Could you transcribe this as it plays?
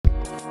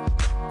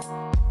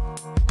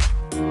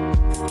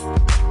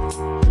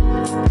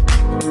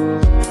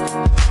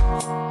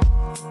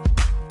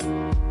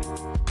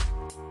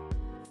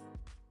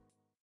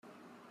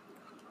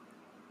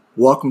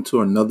Welcome to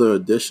another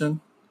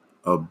edition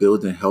of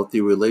Building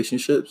Healthy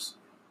Relationships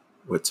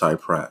with Ty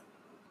Pratt.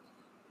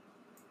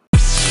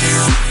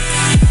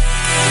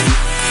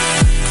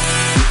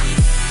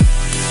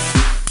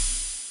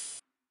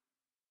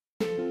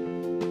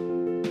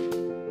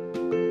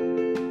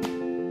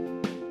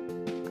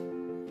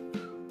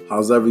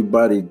 How's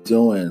everybody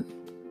doing?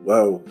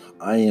 Well,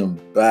 I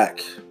am back.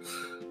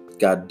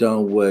 Got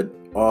done with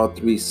all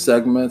three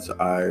segments.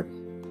 I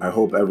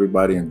hope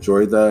everybody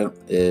enjoyed that.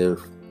 If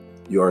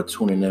you are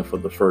tuning in for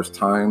the first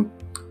time,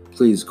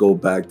 please go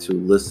back to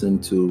listen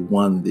to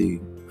the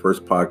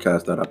first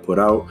podcast that I put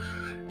out,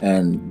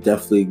 and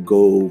definitely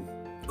go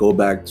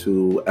back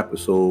to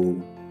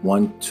episode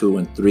 1, 2,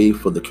 and 3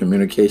 for the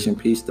communication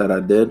piece that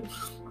I did.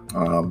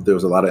 There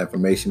was a lot of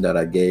information that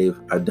I gave.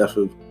 I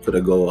definitely could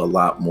have go a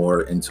lot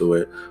more into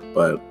it,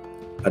 but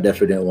I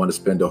definitely didn't want to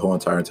spend the whole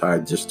entire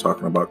time just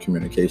talking about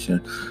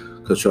communication,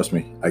 because trust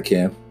me, I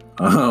can.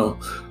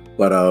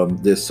 But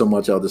there's so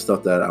much other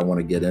stuff that I want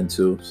to get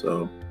into.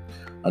 So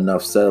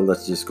enough said,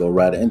 let's just go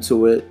right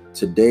into it.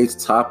 Today's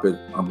topic,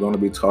 I'm going to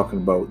be talking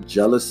about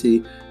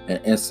jealousy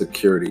and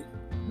insecurity.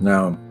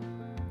 Now,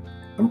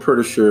 I'm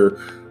pretty sure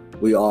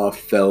we all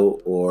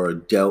felt or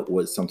dealt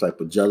with some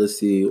type of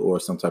jealousy or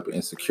some type of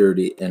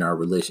insecurity in our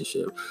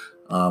relationship,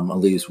 at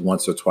least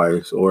once or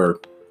twice,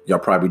 or y'all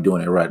probably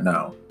doing it right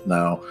now.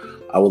 Now,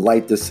 I would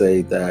like to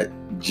say that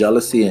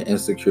jealousy and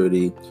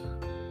insecurity,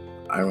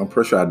 I'm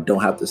pretty sure I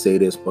don't have to say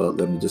this, but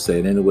let me just say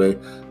it anyway.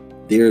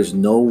 There's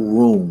no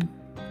room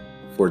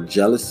for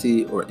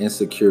jealousy or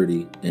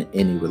insecurity in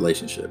any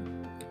relationship.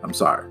 I'm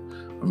sorry.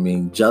 I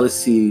mean,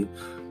 jealousy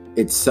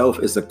itself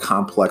is a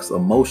complex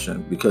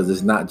emotion because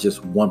it's not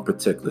just one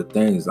particular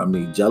thing. I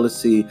mean,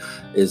 jealousy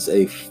is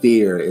a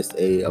fear, it's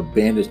a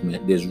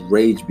abandonment, there's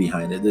rage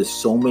behind it. There's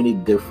so many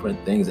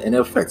different things, and it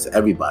affects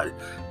everybody.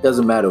 It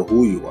doesn't matter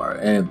who you are.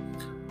 And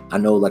I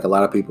know like a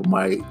lot of people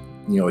might,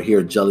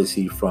 hear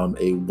jealousy from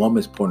a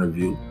woman's point of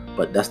view,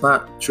 but that's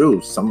not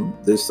true.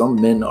 There's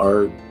some men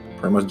are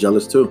pretty much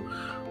jealous too.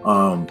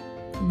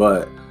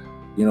 But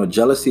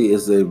jealousy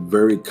is a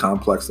very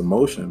complex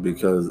emotion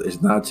because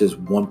it's not just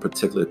one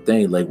particular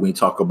thing. Like when you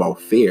talk about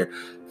fear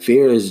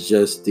is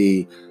just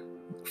the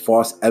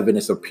false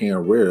evidence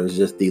appearing real. It's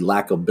just the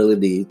lack of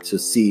ability to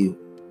see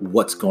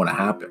what's going to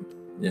happen.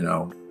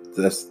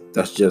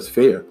 That's just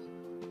fear.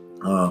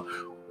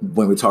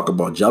 When we talk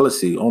about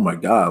jealousy, oh my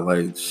God,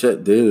 like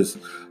shit, there's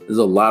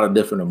a lot of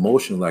different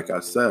emotions, like I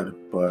said,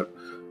 but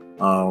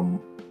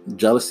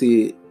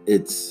jealousy,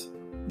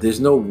 there's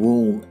no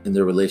room in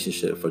the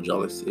relationship for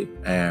jealousy.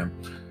 And,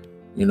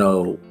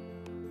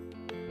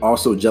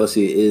 also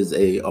jealousy is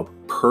a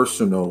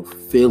personal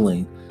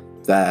feeling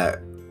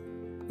that,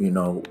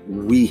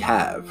 we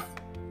have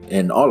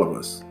in all of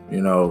us,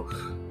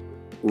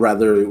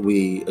 whether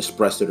we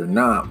express it or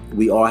not,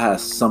 we all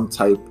have some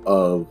type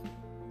of,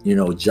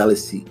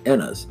 jealousy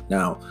in us.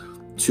 Now,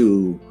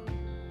 to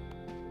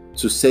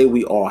say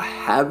we all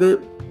have it,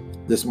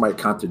 this might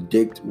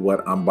contradict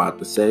what I'm about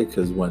to say,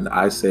 because when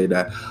I say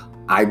that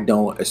I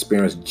don't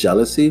experience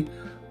jealousy,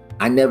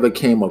 I never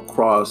came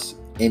across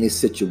any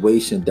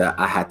situation that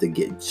I had to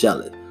get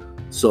jealous.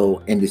 So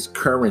in this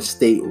current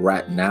state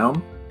right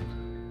now,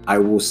 I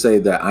will say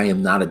that I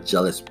am not a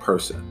jealous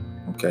person,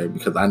 okay?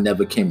 Because I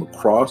never came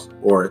across,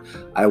 or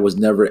I was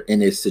never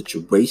in a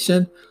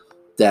situation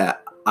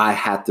that I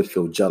had to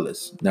feel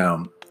jealous.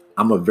 Now,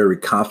 I'm a very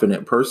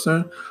confident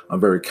person.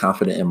 I'm very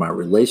confident in my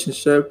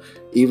relationship.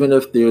 Even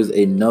if there's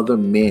another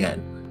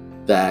man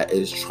that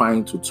is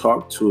trying to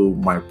talk to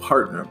my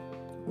partner,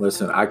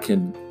 listen, I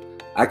can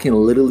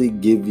literally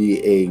give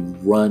you a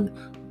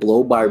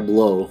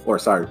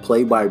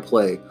play by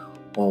play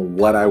on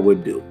what I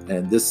would do.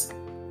 And this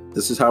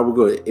is how we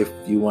go. If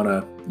you want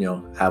to,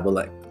 have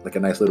a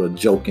nice little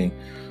joking,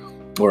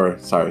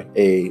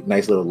 a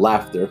nice little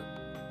laughter.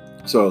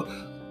 So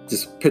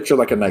just picture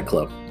like a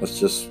nightclub. Let's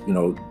just,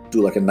 do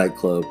like a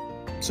nightclub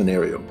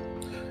scenario.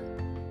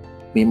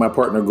 Me and my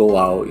partner go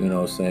out,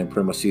 saying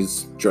pretty much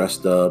she's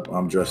dressed up,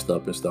 I'm dressed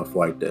up and stuff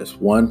like this.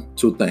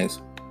 2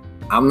 things.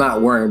 I'm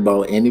not worrying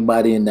about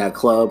anybody in that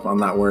club. I'm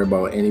not worrying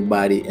about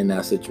anybody in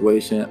that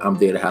situation. I'm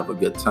there to have a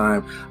good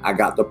time. I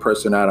got the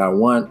person that I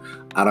want.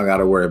 I don't got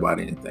to worry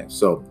about anything.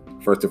 So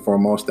first and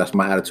foremost, that's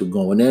my attitude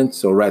going in.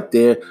 So right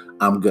there,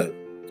 I'm good.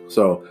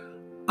 So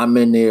I'm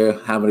in there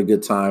having a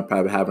good time,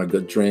 probably having a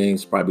good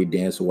drinks, probably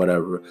dancing,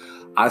 whatever.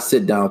 I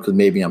sit down because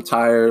maybe I'm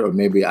tired or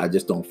maybe I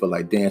just don't feel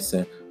like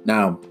dancing.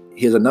 Now,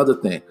 here's another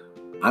thing.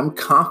 I'm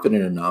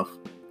confident enough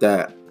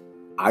that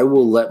I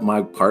will let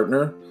my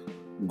partner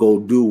go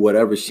do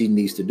whatever she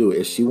needs to do.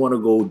 If she want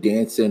to go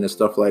dancing and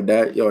stuff like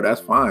that,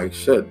 that's fine.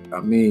 Shit. I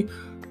mean,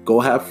 go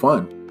have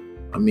fun.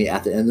 I mean,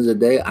 at the end of the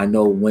day, I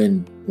know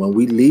when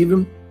we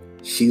leaving,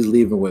 she's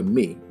leaving with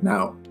me.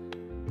 Now,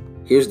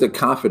 here's the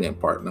confident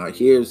part. Now,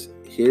 here's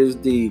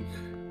the,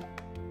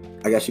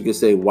 I guess you could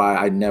say, why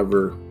I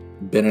never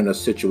been in a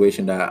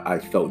situation that I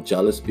felt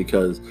jealous,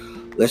 because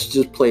let's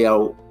just play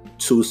out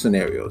 2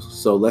 scenarios.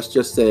 So let's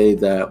just say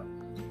that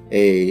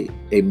a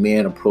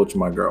man approached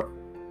my girl,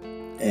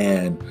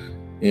 and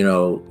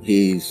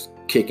He's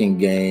kicking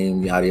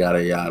game, yada,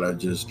 yada, yada,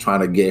 just trying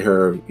to get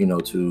her,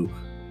 to,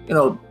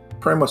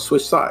 pretty much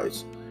switch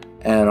sides.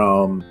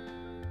 And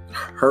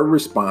her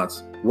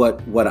response,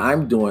 what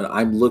I'm doing,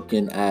 I'm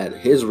looking at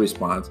his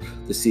response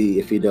to see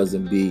if he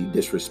doesn't be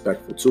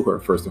disrespectful to her,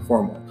 first and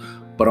foremost.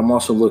 But I'm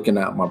also looking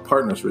at my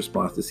partner's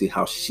response to see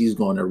how she's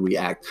going to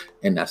react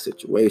in that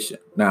situation.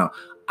 Now,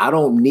 I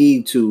don't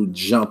need to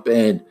jump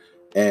in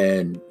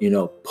and,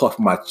 puff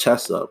my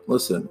chest up.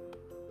 Listen,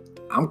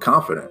 I'm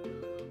confident.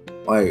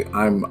 I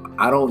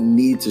don't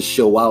need to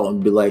show out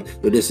and be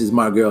like, this is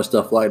my girl,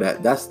 stuff like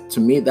that. To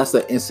me, that's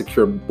an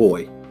insecure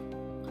boy.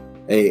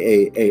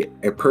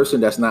 A person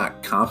that's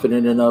not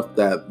confident enough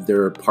that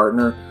their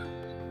partner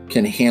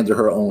can handle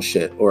her own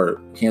shit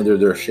or handle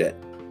their shit.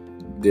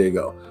 There you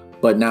go.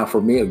 But now for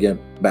me, again,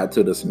 back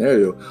to the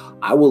scenario,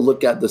 I will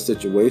look at the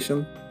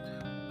situation.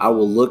 I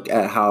will look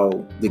at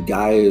how the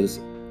guy is,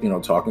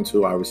 talking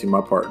to, obviously, my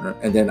partner.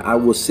 And then I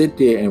will sit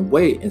there and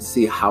wait and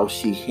see how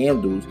she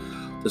handles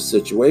the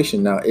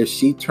situation. Now, if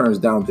she turns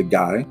down the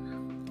guy,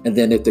 and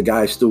then if the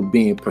guy is still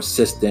being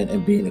persistent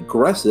and being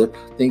aggressive,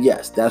 then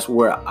yes, that's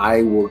where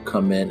I will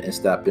come in and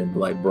step in and be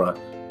like, bruh,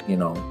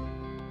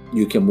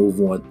 you can move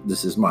on.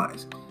 This is mine.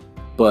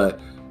 But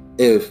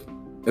if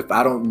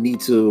I don't need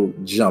to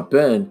jump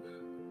in,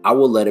 I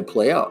will let it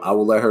play out. I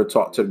will let her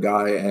talk to the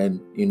guy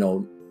and,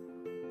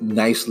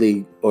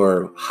 nicely,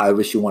 or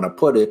however she want to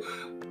put it,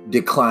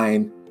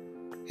 decline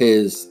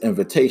his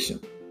invitation.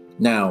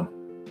 Now,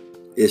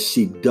 if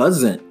she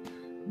doesn't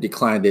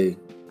decline the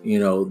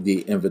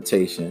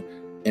invitation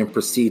and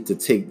proceed to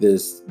take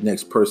this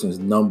next person's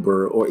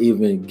number, or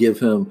even give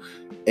him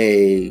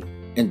a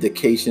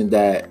indication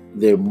that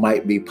there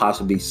might be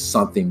possibly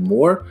something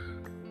more,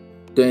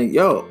 then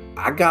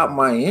I got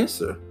my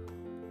answer.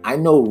 I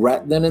know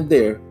right then and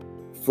there,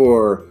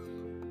 for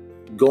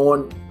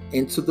going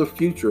into the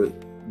future,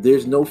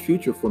 there's no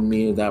future for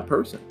me and that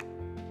person.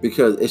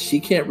 Because if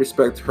she can't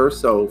respect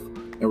herself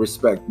and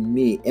respect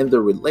me in the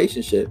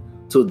relationship,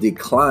 to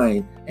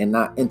decline and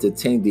not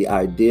entertain the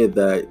idea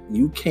that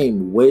you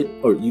came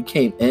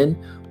in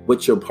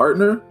with your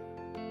partner,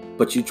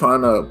 but you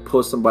trying to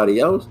pull somebody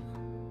else,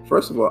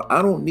 first of all,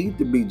 I don't need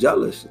to be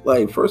jealous.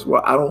 First of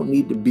all, I don't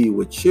need to be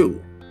with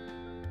you.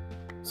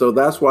 So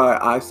that's why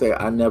I say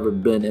I never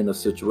been in a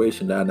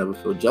situation that I never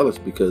feel jealous,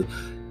 because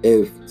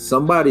if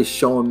somebody's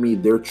showing me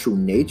their true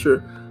nature,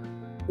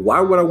 why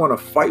would I want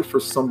to fight for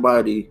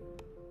somebody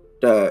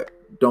that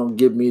don't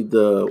give me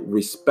the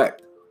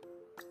respect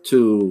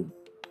to,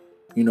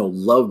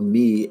 love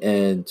me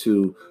and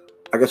to,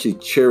 I guess,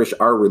 cherish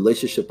our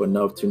relationship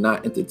enough to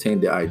not entertain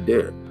the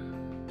idea?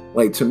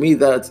 To me,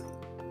 that's,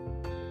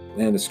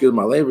 and excuse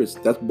my language,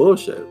 that's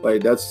bullshit.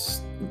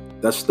 That's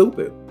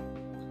stupid.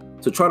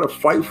 To try to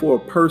fight for a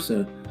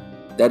person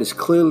that is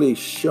clearly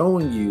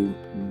showing you,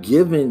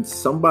 giving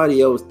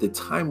somebody else the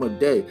time of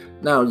day.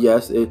 Now,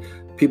 yes,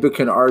 people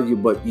can argue,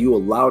 but you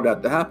allow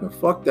that to happen.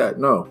 Fuck that.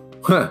 No.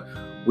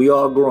 We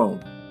all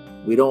grown.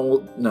 We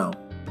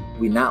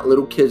not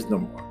little kids no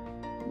more.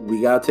 We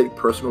got to take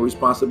personal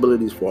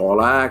responsibilities for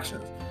all our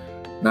actions.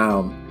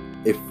 Now,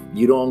 if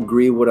you don't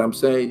agree with what I'm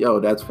saying,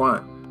 that's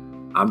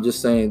fine. I'm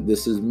just saying,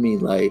 this is me.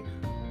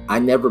 I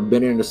never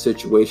been in a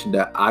situation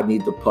that I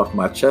need to puff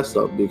my chest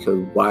up, because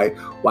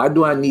why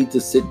do I need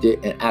to sit there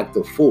and act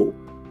a fool?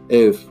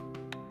 If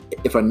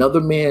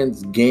another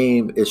man's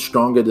game is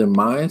stronger than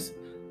mine,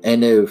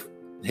 and if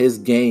his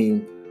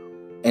game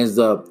ends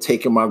up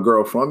taking my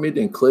girl from me,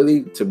 then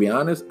clearly, to be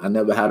honest, I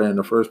never had her in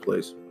the first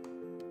place.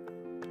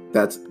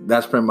 That's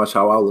pretty much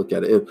how I look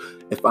at it.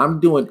 If I'm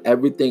doing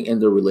everything in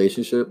the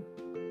relationship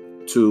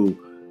to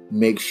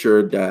make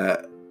sure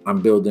that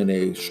I'm building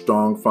a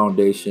strong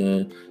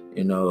foundation,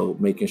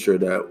 making sure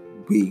that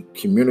we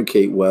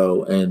communicate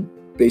well, and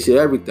basically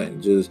everything,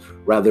 just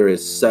rather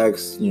it's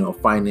sex,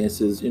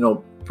 finances,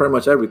 pretty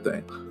much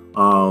everything.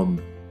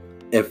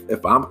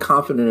 If I'm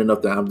confident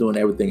enough that I'm doing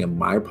everything in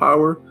my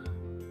power,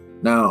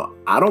 now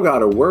I don't got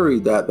to worry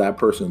that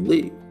person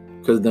leave,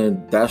 because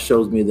then that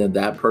shows me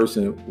that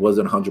person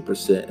wasn't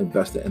 100%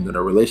 invested in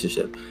the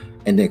relationship.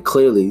 And then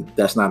clearly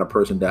that's not a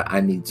person that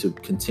I need to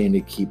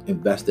continue to keep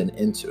investing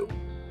into.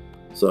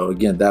 So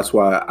again, that's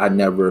why I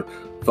never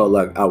felt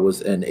like I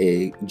was in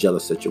a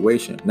jealous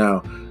situation.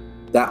 Now,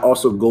 that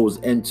also goes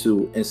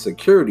into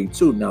insecurity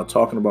too. Now,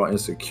 talking about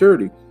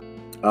insecurity,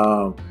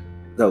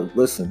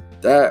 listen,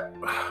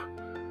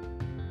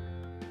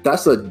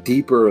 that's a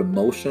deeper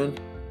emotion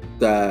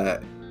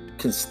that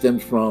can stem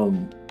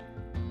from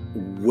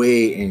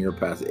way in your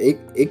past.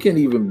 It can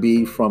even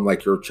be from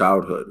your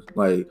childhood.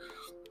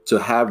 To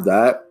have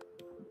that,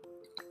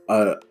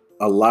 a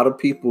lot of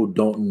people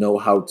don't know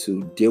how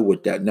to deal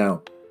with that.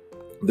 Now,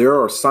 there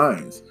are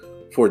signs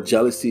for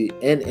jealousy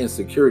and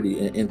insecurity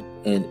in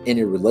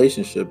any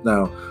relationship.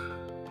 Now,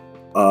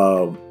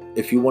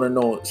 if you want to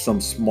know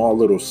some small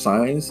little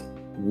signs,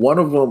 one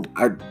of them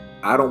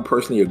I don't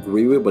personally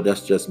agree with, but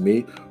that's just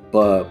me.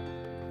 But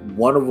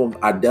one of them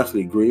I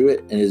definitely agree with,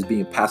 and is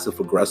being passive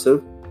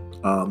aggressive.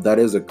 That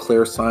is a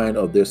clear sign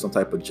of there's some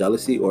type of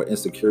jealousy or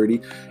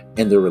insecurity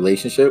in the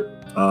relationship.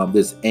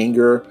 There's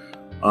anger,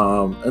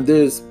 and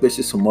there's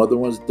basically some other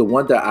ones. The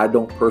one that I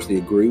don't personally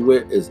agree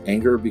with is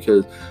anger,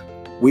 because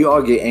we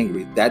all get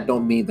angry. That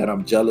don't mean that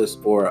I'm jealous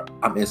or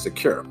I'm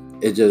insecure.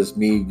 It just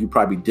means you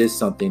probably did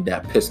something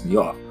that pissed me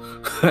off.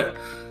 That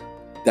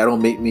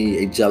don't make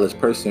me a jealous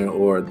person,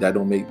 or that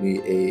don't make me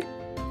a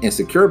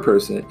insecure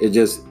person.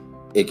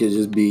 It could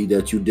just be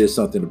that you did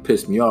something to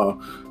piss me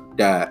off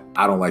that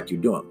I don't like you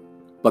doing.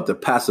 But the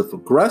passive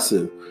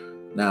aggressive,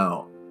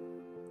 now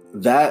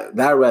that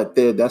right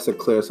there, that's a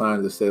clear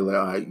sign to say, like,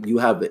 all right, you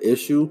have an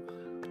issue,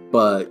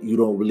 but you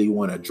don't really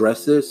want to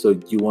address it. So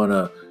you want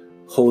to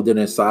hold it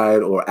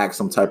inside or act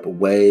some type of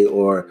way,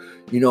 or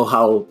you know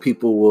how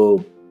people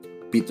will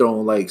be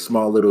throwing like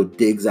small little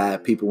digs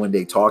at people when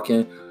they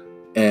talking,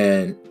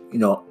 and you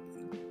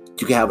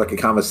can have like a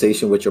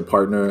conversation with your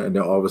partner, and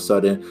then all of a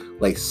sudden,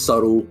 like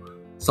subtle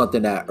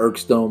something that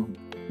irks them,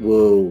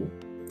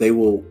 they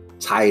will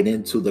tie it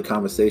into the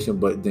conversation,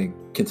 but then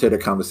consider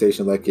the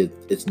conversation like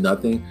it's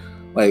nothing.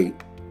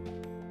 Like,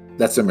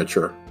 that's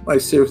immature.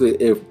 Like, seriously,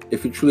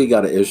 if you truly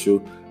got an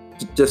issue,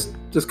 just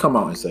come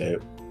out and say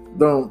it.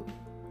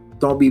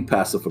 Don't be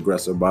passive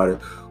aggressive about it,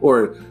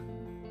 or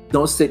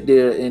don't sit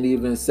there and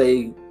even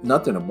say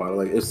nothing about it.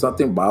 Like, if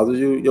something bothers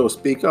you,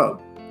 speak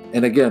up.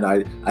 And again,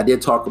 I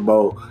did talk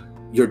about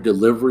your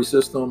delivery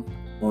system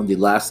on the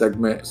last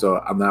segment, so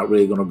I'm not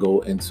really going to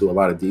go into a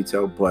lot of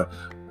detail, but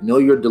know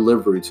your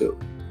delivery too.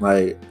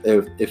 Like,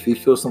 if you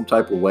feel some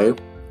type of way,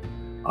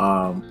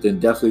 then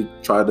definitely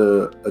try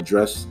to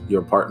address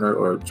your partner,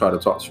 or try to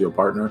talk to your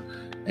partner,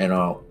 and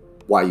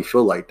why you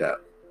feel like that,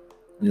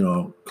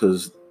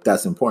 because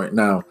that's important.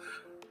 Now,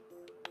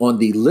 on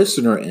the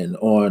listener end,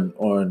 on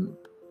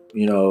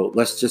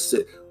let's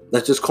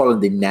just call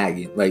it the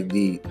nagging, like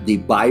the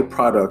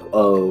byproduct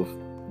of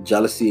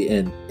jealousy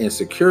and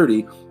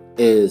insecurity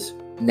is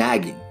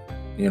nagging,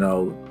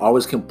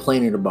 always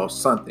complaining about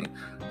something.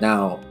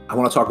 Now, I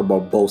want to talk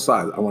about both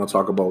sides. I want to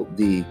talk about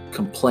the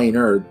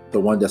complainer, the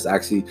one that's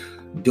actually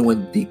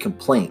doing the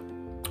complaint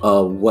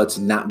of what's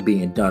not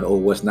being done or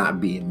what's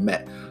not being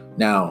met.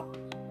 Now,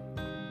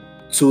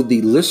 to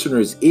the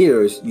listener's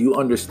ears, you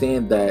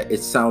understand that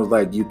it sounds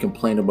like you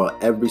complain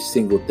about every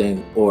single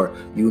thing, or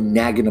you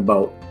nagging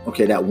about,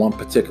 okay, that one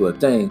particular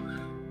thing,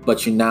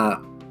 but you're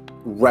not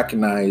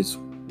recognizing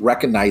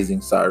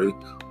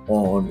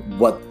on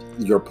what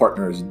your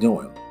partner is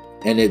doing.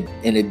 And it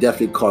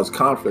definitely caused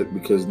conflict,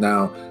 because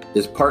now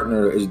this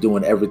partner is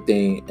doing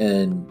everything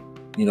in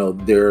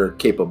their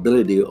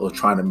capability of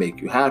trying to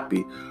make you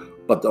happy,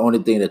 but the only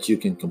thing that you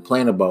can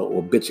complain about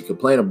or bitch and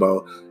complain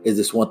about is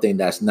this one thing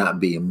that's not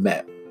being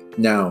met.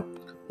 Now,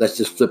 let's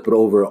just flip it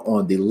over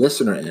on the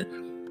listener end.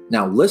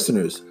 Now,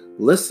 listeners,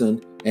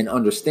 listen and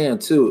understand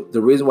too,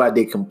 the reason why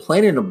they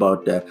complaining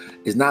about that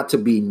is not to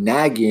be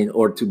nagging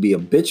or to be a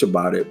bitch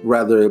about it.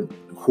 Rather,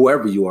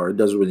 whoever you are, it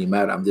doesn't really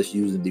matter. I'm just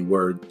using the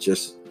word,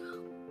 just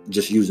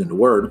using the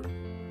word.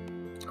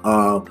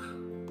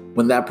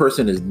 When that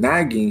person is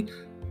nagging,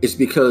 it's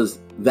because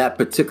that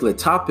particular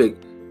topic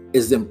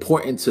is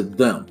important to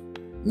them.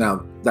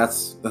 Now,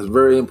 that's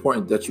very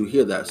important that you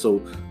hear that. So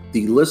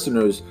the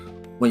listeners,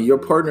 when your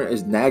partner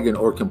is nagging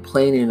or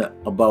complaining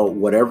about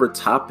whatever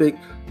topic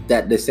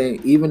that they're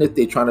saying, even if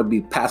they're trying to be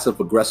passive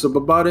aggressive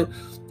about it,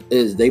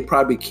 is they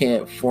probably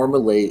can't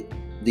formulate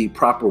the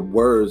proper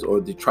words,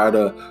 or to try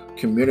to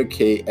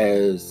communicate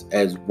as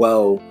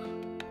well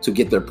to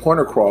get their point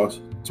across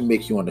to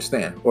make you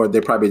understand. Or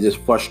they're probably just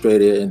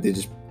frustrated, and they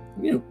just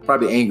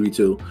probably angry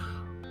too.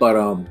 But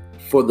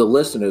for the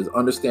listeners,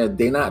 understand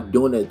they're not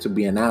doing it to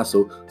be an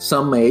asshole.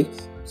 Some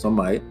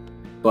might,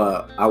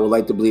 but I would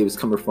like to believe it's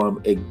coming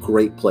from a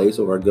great place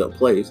or a good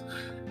place,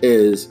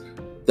 is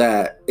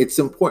that it's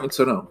important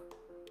to them.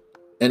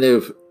 And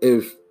if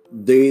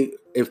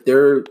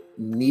their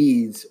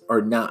needs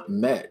are not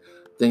met,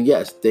 then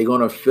yes, they're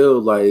gonna feel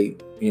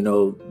like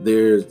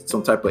there's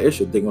some type of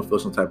issue. They're gonna feel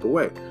some type of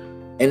way,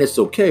 and it's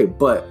okay.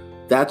 But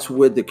that's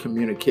where the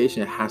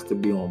communication has to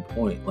be on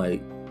point.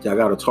 Like, y'all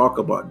got to talk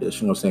about this.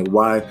 Saying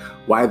why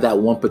that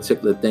one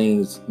particular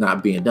thing's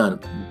not being done.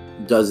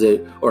 Does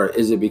it, or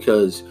is it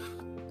because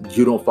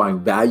you don't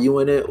find value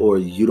in it, or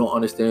you don't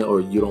understand,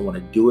 or you don't want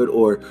to do it,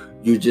 or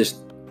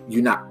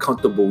you're not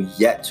comfortable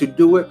yet to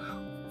do it?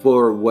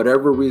 For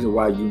whatever reason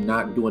why you're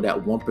not doing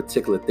that one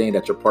particular thing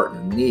that your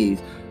partner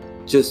needs,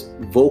 just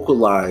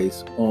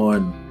vocalize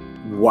on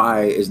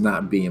why it's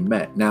not being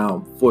met.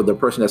 Now, for the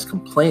person that's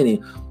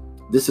complaining,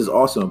 this is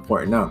also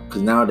important now,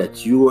 because now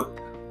that you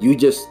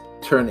just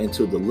turn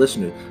into the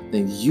listener,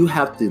 then you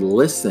have to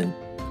listen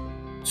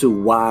to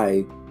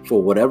why,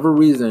 for whatever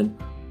reason,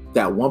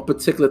 that one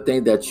particular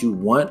thing that you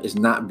want is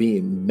not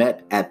being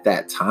met at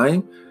that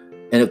time.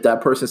 And if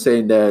that person's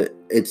saying that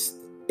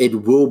it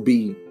will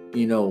be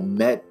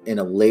met in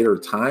a later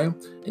time,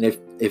 and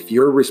if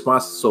your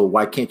response is, so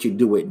why can't you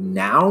do it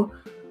now,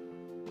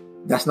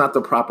 that's not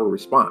the proper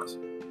response.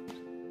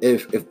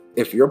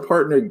 If your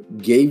partner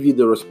gave you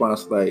the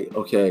response like,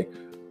 okay,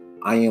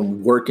 I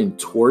am working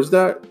towards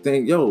that,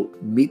 then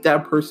meet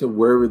that person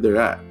wherever they're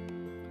at.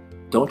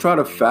 Don't try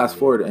to fast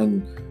forward.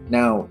 And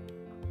now,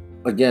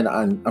 again,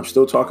 I'm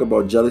still talking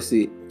about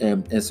jealousy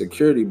and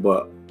insecurity,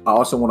 but I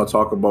also want to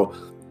talk about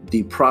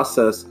the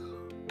process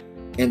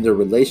in the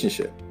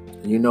relationship.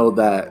 You know,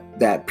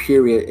 that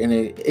period, and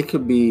it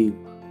could be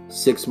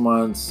 6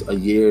 months, a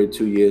year,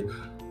 2 years.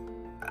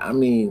 I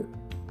mean,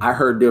 I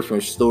heard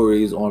different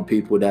stories on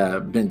people that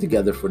have been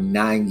together for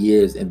 9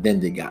 years and then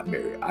they got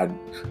married.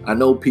 I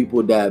know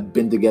people that have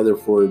been together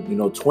for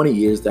 20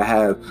 years that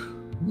have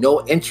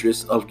no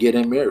interest of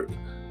getting married.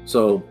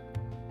 So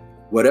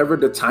whatever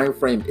the time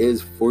frame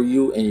is for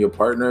you and your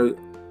partner,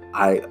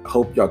 I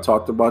hope y'all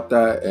talked about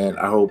that, and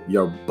I hope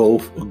y'all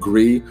both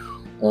agree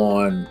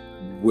on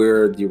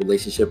where the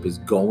relationship is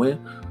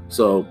going.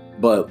 So,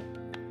 but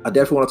I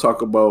definitely want to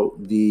talk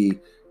about the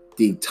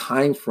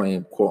time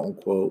frame, quote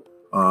unquote,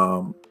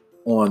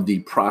 on the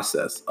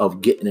process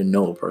of getting to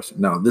know a person.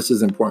 Now, this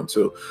is important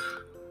too,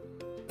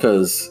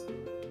 because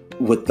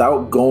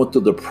without going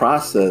through the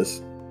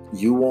process,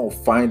 you won't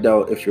find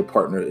out if your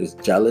partner is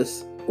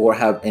jealous or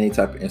have any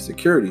type of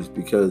insecurities.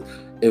 Because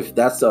if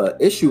that's an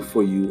issue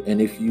for you,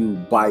 and if you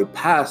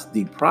bypass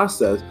the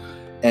process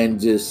and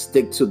just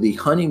stick to the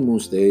honeymoon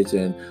stage,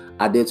 and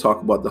I did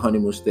talk about the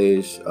honeymoon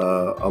stage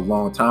a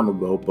long time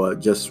ago, but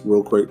just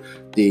real quick,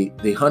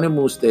 the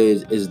honeymoon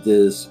stage is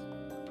this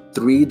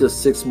 3 to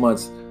 6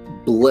 months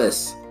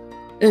bliss,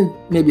 and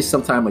maybe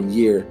sometime a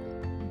year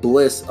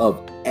bliss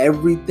of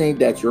everything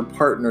that your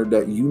partner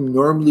that you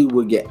normally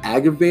would get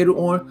aggravated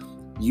on,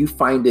 you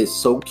find it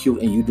so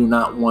cute and you do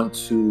not want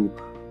to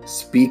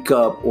speak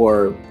up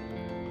or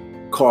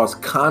cause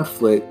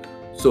conflict.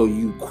 So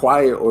you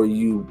quiet, or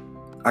you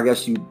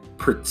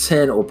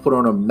pretend or put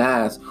on a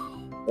mask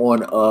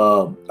on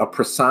a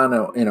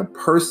persona in a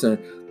person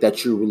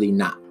that you're really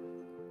not.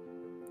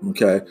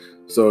 Okay,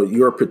 so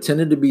you're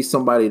pretending to be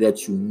somebody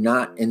that you're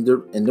not in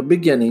the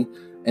beginning,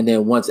 and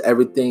then once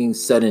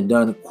everything's said and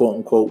done, quote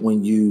unquote,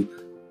 when you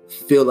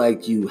feel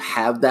like you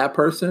have that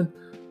person,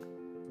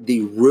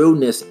 the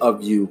realness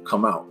of you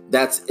come out.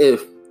 That's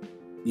if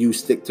you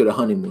stick to the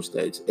honeymoon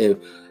stage.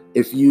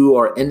 If you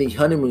are in the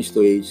honeymoon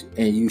stage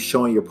and you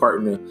showing your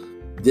partner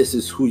this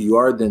is who you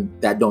are, then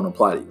that don't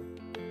apply to you.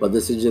 But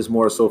this is just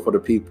more so for the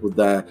people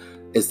that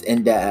is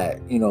in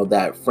that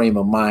that frame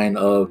of mind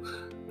of,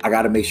 I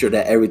got to make sure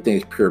that everything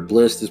is pure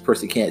bliss. This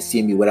person can't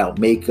see me without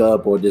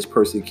makeup, or this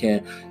person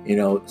can't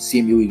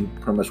see me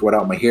pretty much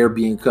without my hair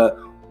being cut.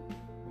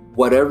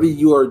 Whatever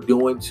you are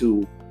doing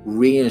to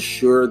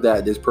reassure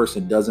that this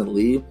person doesn't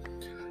leave,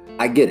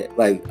 I get it.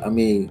 Like, I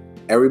mean,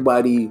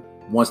 everybody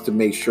wants to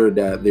make sure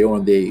that they're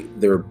on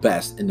their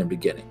best in the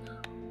beginning,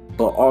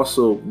 but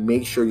also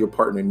make sure your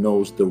partner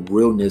knows the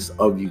realness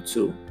of you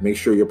too. Make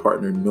sure your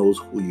partner knows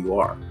who you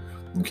are.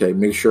 Okay,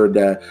 make sure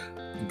that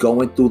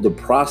going through the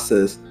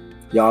process,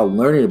 y'all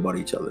learning about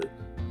each other.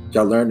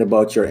 Y'all learned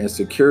about your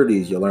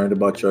insecurities. You learned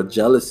about your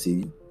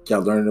jealousy.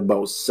 Y'all learned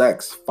about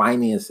sex,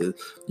 finances,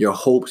 your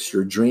hopes,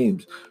 your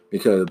dreams.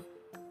 Because,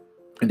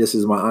 and this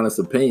is my honest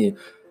opinion,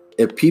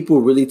 if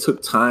people really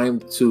took time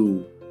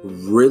to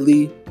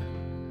really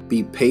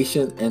be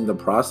patient in the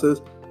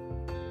process,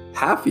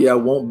 half of y'all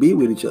won't be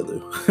with each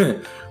other.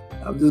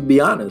 I'll just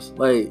be honest.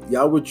 Like,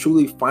 y'all would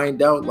truly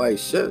find out, like,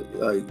 shit,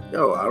 like,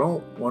 yo, I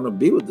don't want to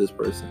be with this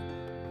person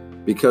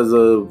because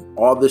of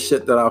all the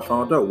shit that I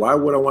found out. Why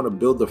would I want to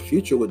build a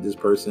future with this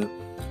person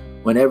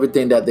when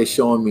everything that they're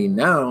showing me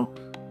now,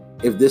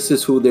 if this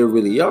is who they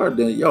really are,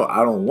 then yo,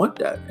 I don't want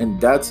that. And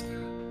that's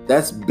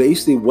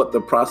basically what the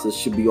process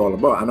should be all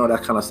about. I know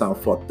that kind of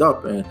sounds fucked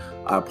up, and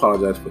I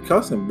apologize for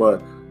cussing,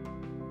 but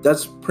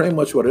that's pretty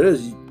much what it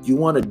is. You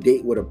want to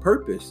date with a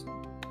purpose.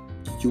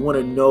 You want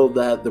to know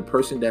that the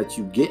person that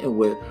you getting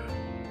with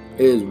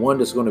is one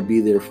that's going to be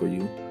there for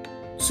you,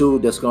 two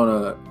that's going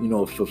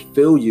to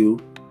fulfill you,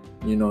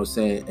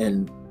 saying,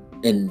 and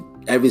in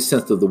every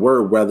sense of the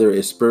word, whether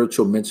it's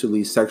spiritual,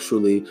 mentally,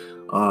 sexually,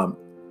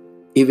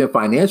 even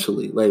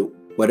financially. Like,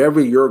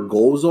 whatever your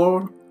goals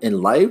are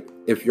in life,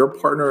 if your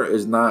partner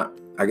is not,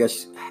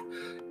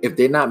 if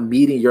they're not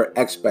meeting your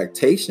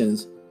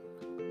expectations,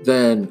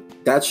 then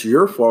that's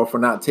your fault for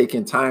not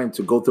taking time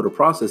to go through the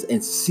process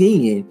and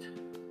seeing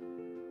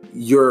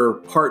your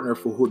partner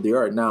for who they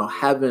are. Now,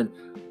 having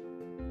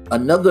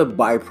another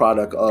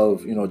byproduct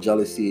of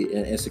jealousy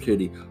and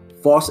insecurity,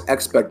 false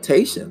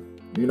expectation.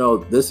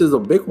 This is a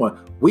big one.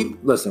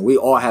 We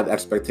all have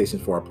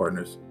expectations for our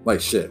partners.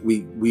 Like, shit,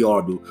 we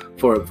all do.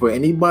 For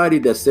anybody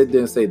that sit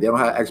there and say they don't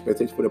have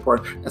expectations for their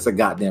partner, that's a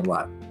goddamn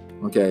lie.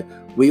 Okay,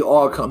 we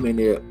all come in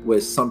there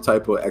with some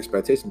type of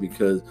expectation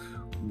because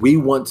we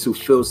want to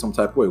feel some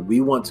type of way.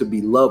 We want to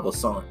be loved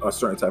a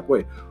certain type of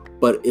way.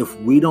 But if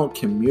we don't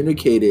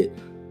communicate it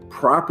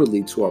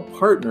properly to our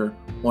partner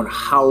on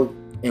how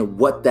and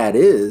what that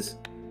is,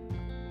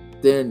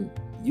 then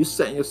you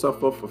setting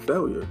yourself up for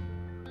failure.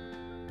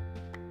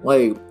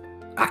 Like,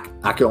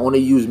 I can only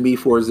use me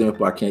for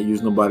example. I can't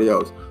use nobody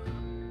else.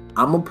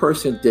 I'm a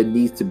person that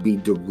needs to be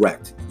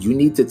direct. You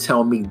need to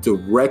tell me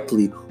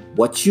directly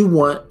what you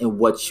want and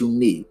what you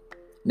need.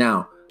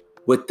 Now,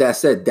 with that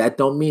said, that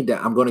don't mean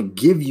that I'm going to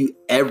give you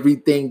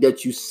everything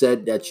that you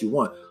said that you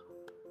want.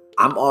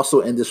 I'm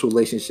also in this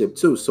relationship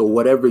too. So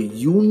whatever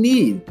you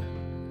need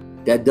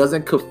that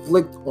doesn't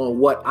conflict on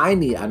what I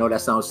need. I know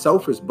that sounds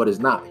selfish, but it's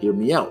not. Hear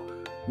me out.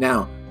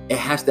 Now, it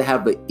has to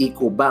have an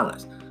equal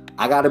balance.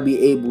 I got to be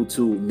able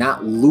to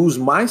not lose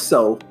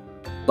myself,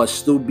 but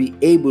still be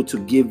able to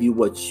give you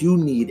what you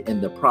need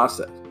in the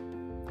process.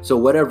 So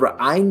whatever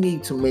I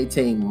need to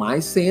maintain my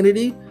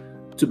sanity,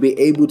 to be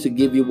able to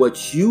give you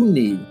what you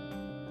need,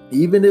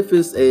 even if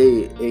it's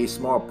a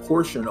small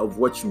portion of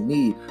what you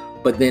need,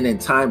 but then in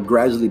time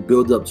gradually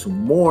build up to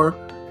more,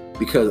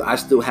 because I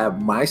still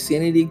have my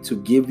sanity to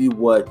give you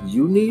what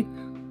you need,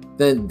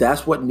 then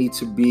that's what needs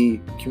to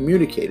be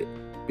communicated,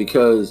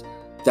 because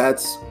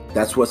that's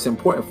what's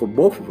important for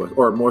both of us,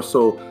 or more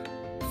so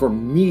for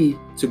me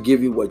to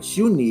give you what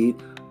you need.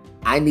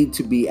 I need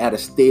to be at a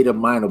state of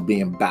mind of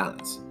being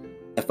balanced.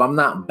 If I'm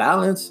not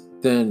balanced,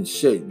 then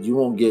shit, you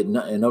won't get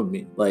nothing of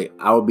me. Like,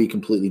 I will be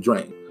completely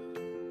drained.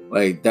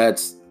 Like,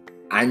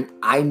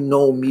 I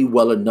know me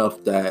well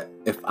enough that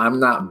if I'm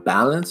not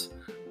balanced,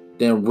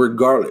 then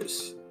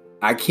regardless,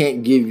 I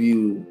can't give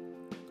you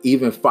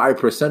even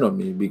 5% of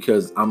me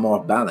because I'm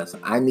off balance.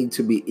 I need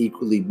to be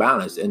equally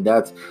balanced. And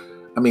that's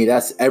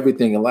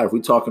everything in life.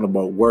 We're talking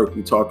about work.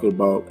 We're talking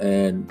about,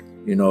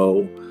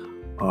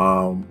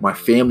 my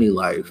family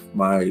life,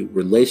 my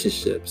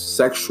relationships,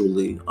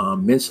 sexually,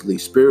 mentally,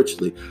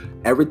 spiritually.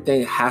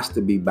 Everything has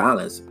to be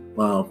balanced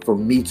for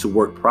me to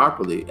work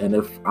properly. And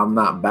if I'm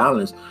not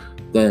balanced,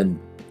 then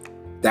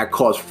that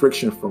causes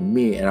friction for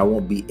me, and I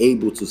won't be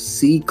able to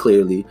see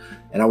clearly,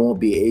 and I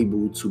won't be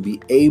able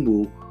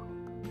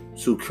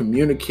to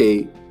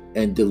communicate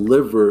and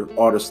deliver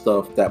all the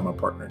stuff that my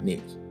partner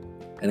needs.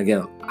 And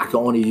again, I can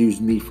only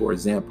use me for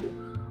example,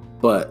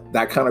 but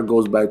that kind of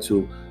goes back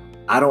to,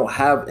 I don't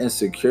have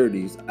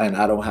insecurities and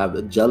I don't have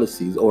the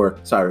jealousies,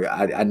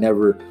 I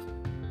never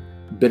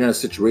been in a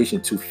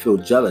situation to feel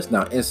jealous.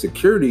 Now,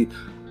 insecurity,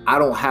 I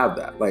don't have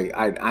that. Like,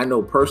 I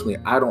know personally,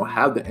 I don't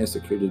have the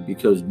insecurity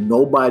because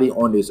nobody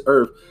on this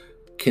earth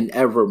can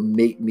ever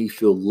make me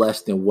feel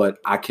less than what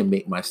I can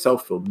make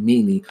myself feel,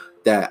 meaning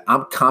that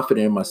I'm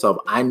confident in myself.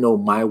 I know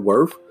my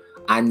worth.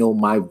 I know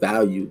my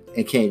value,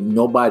 and can't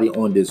nobody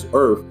on this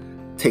earth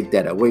take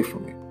that away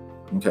from me.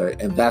 Okay.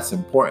 And that's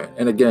important.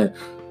 And again,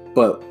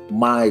 but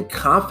my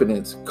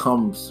confidence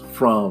comes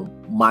from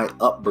my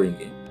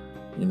upbringing.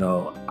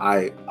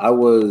 I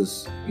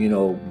was,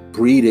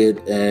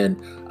 breeded,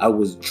 and I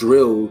was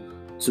drilled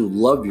to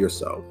love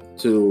yourself,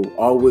 to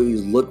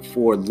always look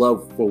for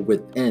love from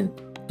within.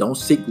 Don't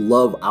seek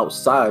love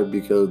outside,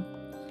 because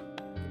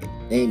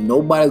ain't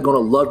nobody's gonna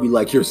love you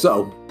like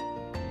yourself.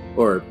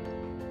 Or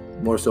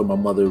more so, my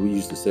mother, we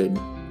used to say,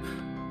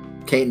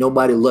 can't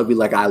nobody love you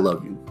like I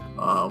love you.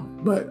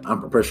 But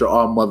I'm pretty sure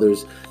all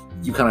mothers,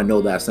 you kind of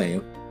know that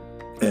saying,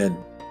 and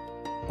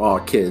all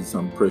kids,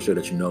 I'm pretty sure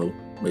that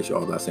make sure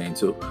all that saying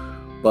too.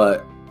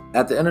 But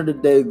at the end of the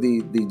day,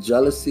 the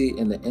jealousy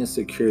and the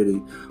insecurity,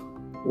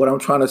 what I'm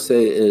trying to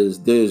say is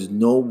there's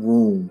no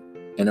room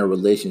in a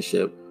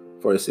relationship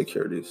for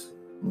insecurities.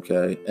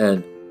 Okay.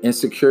 And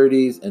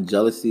insecurities and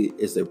jealousy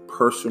is a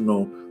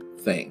personal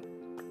thing.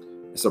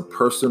 It's a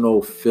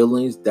personal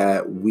feelings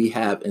that we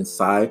have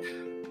inside,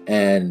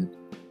 and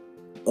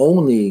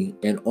only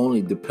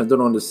depending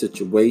on the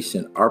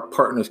situation, our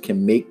partners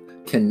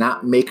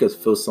cannot make us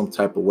feel some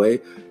type of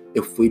way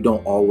if we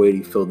don't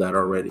already feel that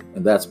already.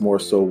 And that's more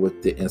so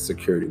with the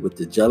insecurity. With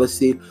the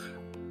jealousy,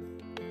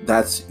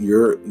 that's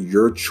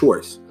your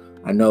choice.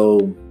 I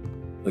know,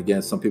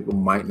 again, some people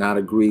might not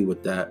agree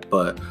with that,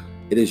 but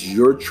it is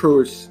your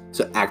choice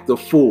to act a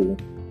fool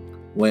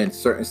when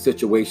certain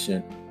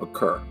situations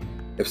occur.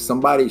 If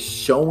somebody's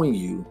showing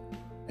you,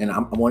 and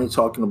I'm only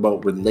talking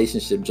about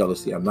relationship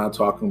jealousy. I'm not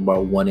talking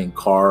about wanting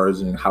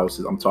cars and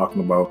houses. I'm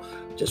talking about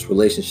just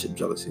relationship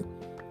jealousy.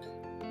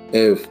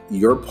 If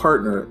your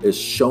partner is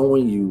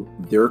showing you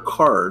their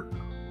card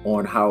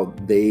on how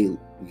they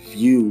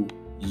view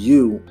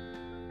you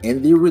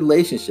in the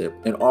relationship,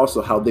 and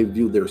also how they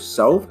view their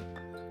self,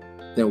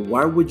 then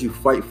why would you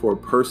fight for a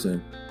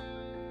person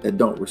that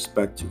don't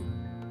respect you?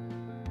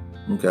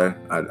 Okay,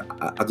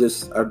 I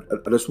just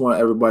want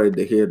everybody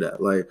to hear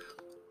that. Like,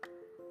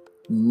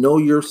 know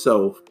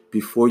yourself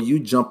before you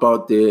jump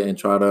out there and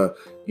try to,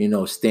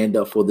 stand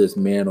up for this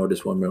man or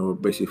this woman, or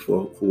basically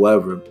for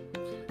whoever.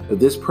 If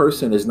this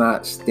person is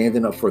not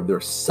standing up for their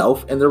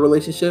self in the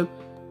relationship,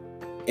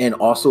 and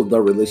also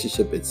the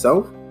relationship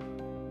itself,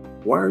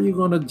 why are you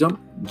gonna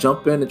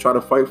jump in and try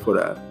to fight for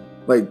that?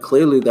 Like,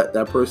 clearly that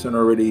person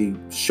already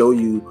show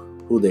you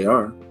who they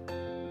are.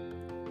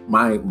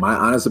 My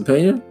honest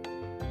opinion,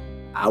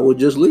 I would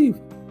just leave.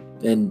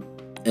 And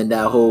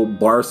that whole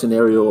bar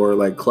scenario or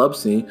like club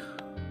scene,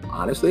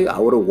 honestly, I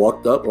would have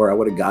walked up, or I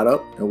would have got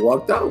up and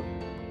walked out.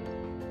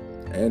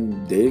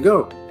 And there you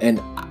go. And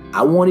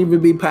I won't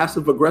even be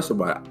passive aggressive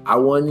about it. I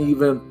won't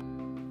even,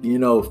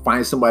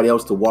 find somebody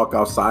else to walk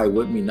outside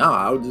with me. No,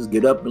 I would just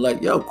get up and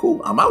like, yo,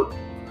 cool, I'm out.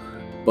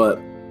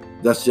 But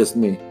that's just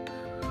me.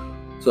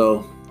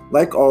 So,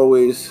 like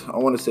always, I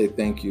want to say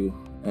thank you,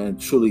 and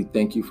truly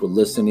thank you for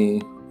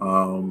listening,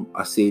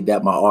 I see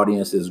that my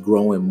audience is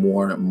growing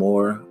more and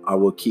more. I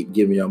will keep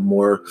giving you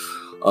more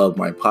of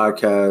my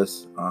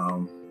podcast.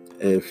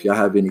 If y'all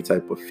have any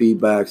type of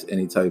feedbacks,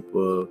 any type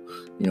of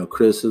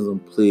criticism,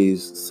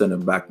 please send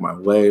it back my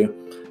way.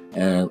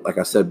 And like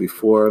I said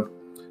before,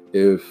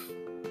 if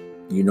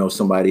you know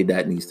somebody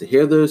that needs to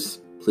hear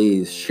this,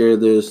 please share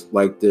this,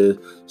 like this,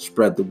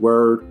 spread the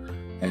word.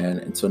 And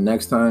until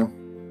next time,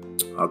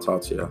 I'll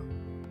talk to you.